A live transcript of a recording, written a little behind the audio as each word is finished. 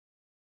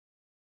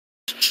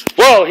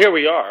Well, here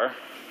we are.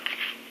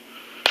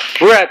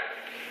 We're at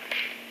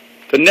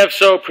the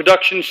Nevso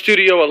Production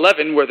Studio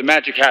 11 where the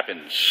magic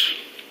happens.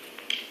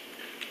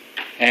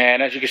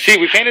 And as you can see,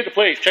 we painted the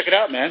place. Check it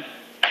out, man.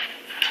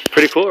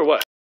 Pretty cool or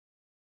what?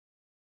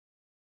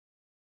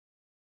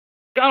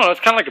 I don't know, it's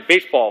kind of like a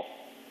baseball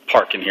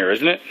park in here,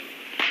 isn't it?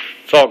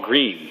 It's all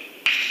green.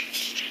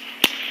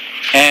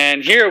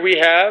 And here we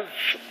have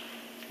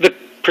the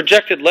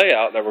projected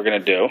layout that we're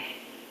going to do.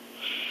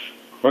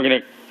 We're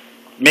going to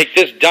make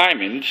this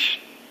diamond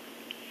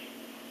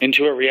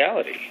into a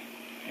reality.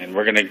 And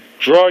we're going to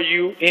draw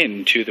you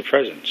into the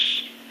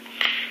presence.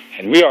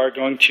 And we are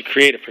going to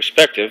create a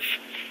perspective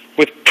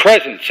with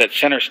presence at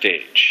center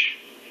stage.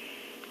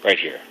 Right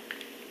here.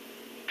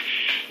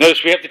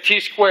 Notice we have the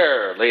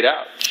T-square laid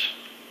out.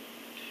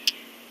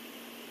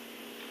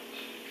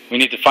 We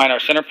need to find our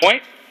center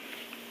point.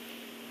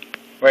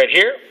 Right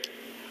here.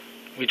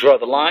 We draw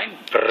the line.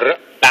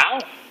 Bow.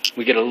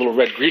 We get a little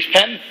red grease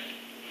pen.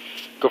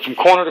 Go from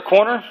corner to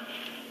corner.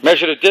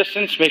 Measure the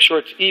distance. Make sure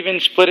it's even.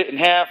 Split it in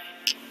half.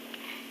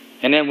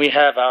 And then we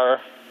have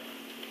our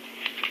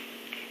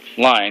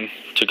line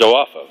to go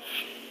off of.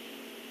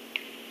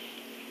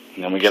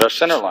 And then we get our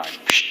center line.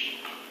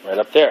 Right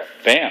up there.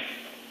 Bam.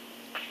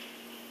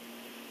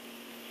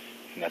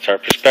 And that's our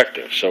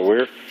perspective. So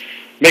we're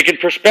making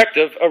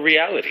perspective a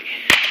reality.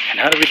 And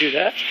how do we do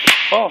that?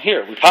 Well,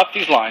 here, we pop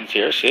these lines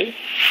here, see?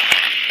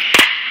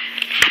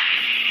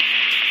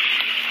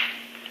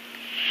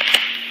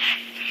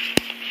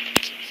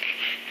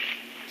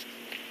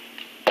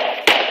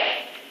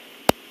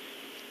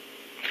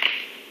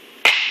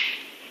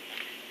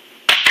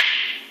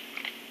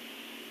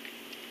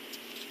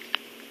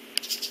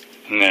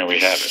 And there we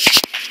have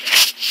it.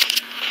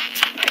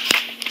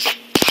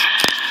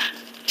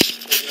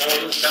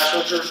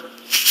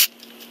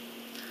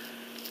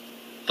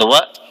 The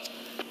what?